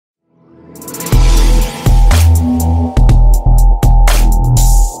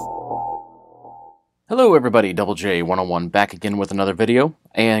Hello everybody, Double J 101 back again with another video,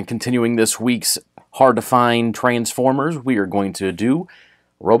 and continuing this week's hard to find Transformers, we are going to do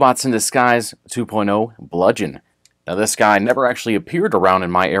Robots in Disguise 2.0 Bludgeon. Now this guy never actually appeared around in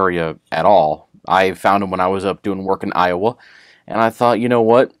my area at all. I found him when I was up doing work in Iowa, and I thought, you know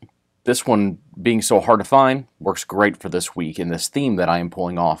what, this one being so hard to find works great for this week in this theme that I am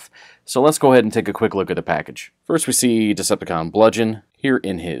pulling off. So let's go ahead and take a quick look at the package. First we see Decepticon Bludgeon here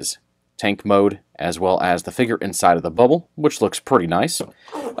in his tank mode, as well as the figure inside of the bubble, which looks pretty nice.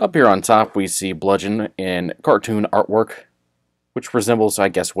 Up here on top we see Bludgeon in cartoon artwork, which resembles, I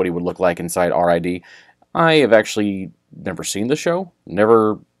guess, what he would look like inside RID. I have actually never seen the show,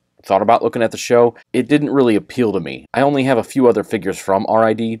 never thought about looking at the show. It didn't really appeal to me. I only have a few other figures from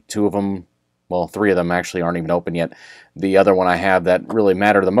RID, two of them, well, three of them actually aren't even open yet. The other one I have that really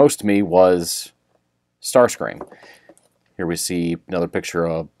mattered the most to me was Starscream. Here we see another picture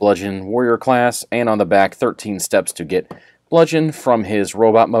of Bludgeon Warrior class, and on the back, 13 steps to get Bludgeon from his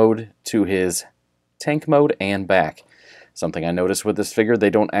robot mode to his tank mode and back. Something I noticed with this figure, they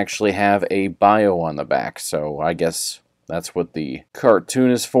don't actually have a bio on the back, so I guess that's what the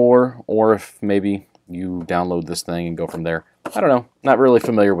cartoon is for, or if maybe you download this thing and go from there. I don't know, not really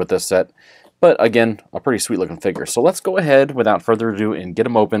familiar with this set, but again, a pretty sweet looking figure. So let's go ahead, without further ado, and get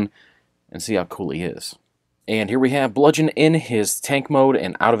him open and see how cool he is. And here we have Bludgeon in his tank mode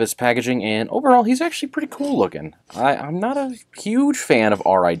and out of his packaging, and overall he's actually pretty cool looking. I'm not a huge fan of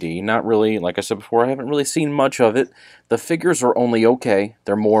RID, not really, like I said before, I haven't really seen much of it. The figures are only okay.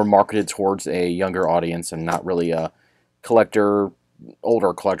 They're more marketed towards a younger audience and not really a collector,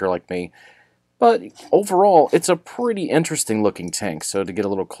 older collector like me. But overall, it's a pretty interesting looking tank. So to get a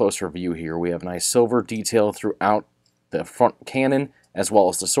little closer view here, we have nice silver detail throughout the front cannon, as well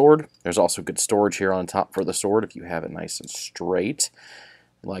as the sword. There's also good storage here on top for the sword if you have it nice and straight,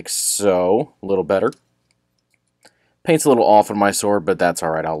 like so. A little better. Paint's a little off on my sword, but that's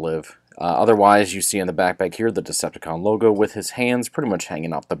alright, I'll live. Otherwise, you see in the backpack here the Decepticon logo with his hands pretty much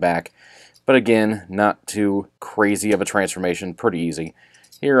hanging off the back. But again, not too crazy of a transformation, pretty easy.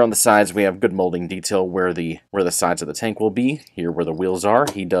 Here on the sides we have good molding detail where the sides of the tank will be. Here where the wheels are,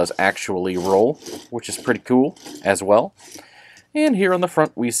 he does actually roll, which is pretty cool as well. And here on the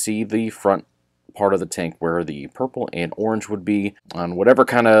front we see the front part of the tank where the purple and orange would be. On whatever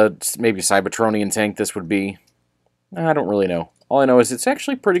kind of maybe Cybertronian tank this would be, I don't really know. All I know is it's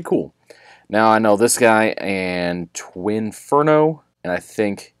actually pretty cool. Now I know this guy and Twinferno, and I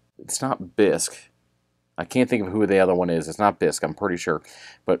think it's not Bisque. I can't think of who the other one is. It's not Bisque, I'm pretty sure.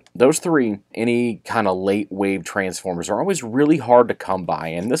 But those three, any kind of late wave Transformers, are always really hard to come by.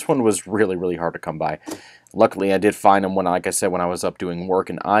 And this one was really, really hard to come by. Luckily, I did find them when, like I said, when I was up doing work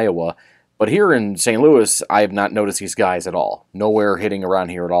in Iowa. But here in St. Louis, I have not noticed these guys at all. Nowhere hitting around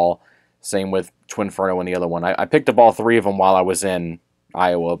here at all. Same with Twinferno and the other one. I picked up all three of them while I was in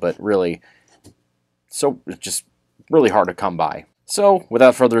Iowa, but really, so it's just really hard to come by. So,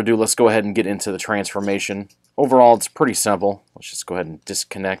 without further ado, let's go ahead and get into the transformation. Overall, it's pretty simple. Let's just go ahead and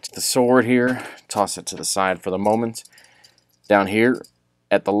disconnect the sword here. Toss it to the side for the moment. Down here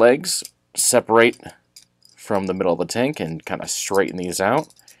at the legs, separate from the middle of the tank and kind of straighten these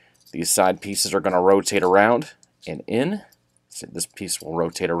out. These side pieces are going to rotate around and in. So this piece will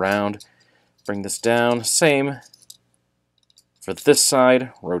rotate around. Bring this down. Same for this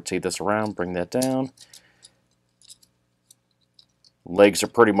side. Rotate this around. Bring that down. Legs are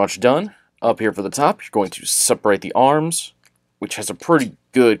pretty much done. Up here for the top, you're going to separate the arms, which has a pretty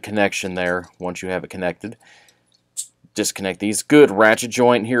good connection there once you have it connected. Disconnect these. Good ratchet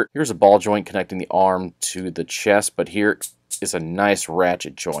joint here. Here's a ball joint connecting the arm to the chest, but here is a nice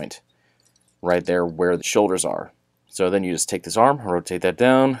ratchet joint right there where the shoulders are. So then you just take this arm, rotate that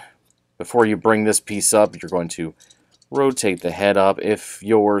down. Before you bring this piece up, you're going to rotate the head up if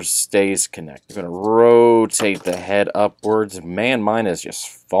yours stays connected. You're going to rotate the head upwards. Man, mine is just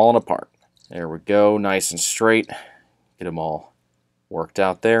falling apart. There we go, nice and straight. Get them all worked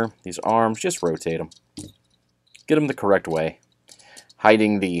out there. These arms, just rotate them. Get them the correct way.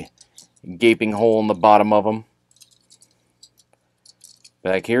 Hiding the gaping hole in the bottom of them.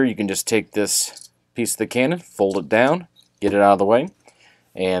 Back here, you can just take this piece of the cannon, fold it down, get it out of the way,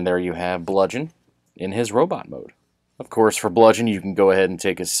 and there you have Bludgeon in his robot mode. Of course, for Bludgeon, you can go ahead and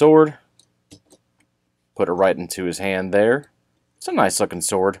take his sword, put it right into his hand there. It's a nice looking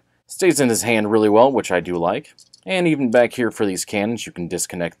sword. Stays in his hand really well, which I do like. And even back here for these cannons, you can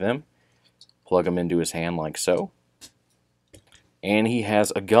disconnect them, plug them into his hand like so. And he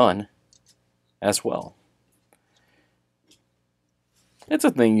has a gun as well. It's a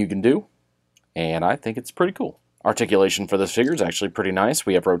thing you can do, and I think it's pretty cool. Articulation for this figure is actually pretty nice.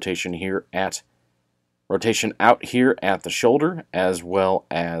 We have rotation here at Rotation out here at the shoulder, as well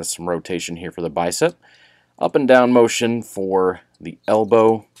as some rotation here for the bicep. Up and down motion for the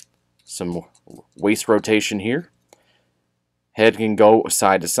elbow. Some waist rotation here. Head can go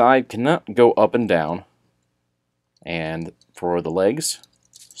side to side, cannot go up and down. And for the legs,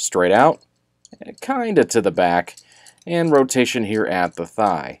 straight out, kind of to the back, and rotation here at the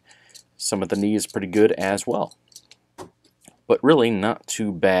thigh. Some of the knee is pretty good as well, but really not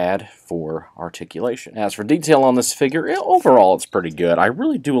too bad for articulation. As for detail on this figure, overall it's pretty good. I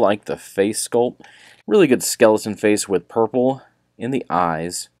really do like the face sculpt. Really good skeleton face with purple in the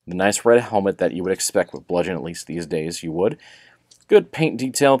eyes. The nice red helmet that you would expect with Bludgeon, at least these days you would. Good paint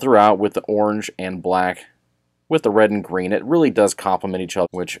detail throughout with the orange and black with the red and green. It really does complement each other,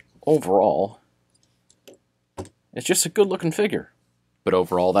 which overall, it's just a good looking figure. But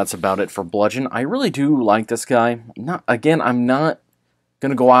overall, that's about it for Bludgeon. I really do like this guy. I'm not going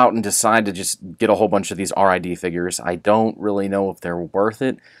to go out and decide to just get a whole bunch of these RID figures. I don't really know if they're worth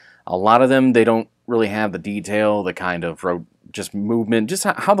it. A lot of them, they don't really have the detail, the kind of just movement, just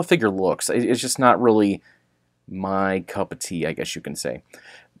how the figure looks. It's just not really my cup of tea, I guess you can say.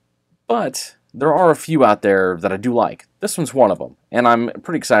 But there are a few out there that I do like. This one's one of them. And I'm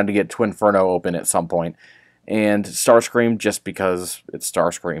pretty excited to get Twinferno open at some point. And Starscream, just because it's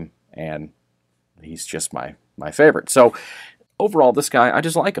Starscream, and he's just my favorite. So, overall, this guy, I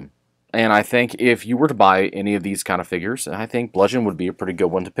just like him. And I think if you were to buy any of these kind of figures, I think Bludgeon would be a pretty good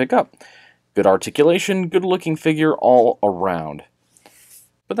one to pick up. Good articulation, good looking figure all around.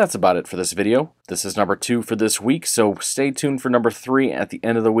 But that's about it for this video. This is number 2 for this week, so stay tuned for number 3 at the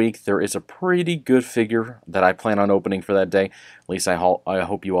end of the week. There is a pretty good figure that I plan on opening for that day. At least I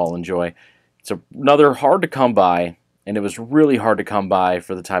hope you all enjoy. It's another hard to come by, and it was really hard to come by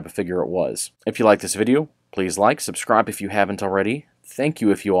for the type of figure it was. If you like this video, please like, subscribe if you haven't already. Thank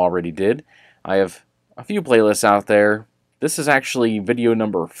you if you already did. I have a few playlists out there. This is actually video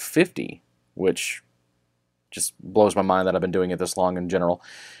number 50, which just blows my mind that I've been doing it this long in general.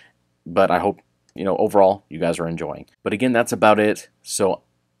 But I hope, overall, you guys are enjoying. But again, that's about it. So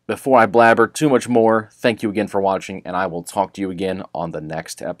before I blabber too much more, thank you again for watching, and I will talk to you again on the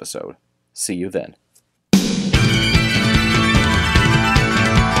next episode. See you then.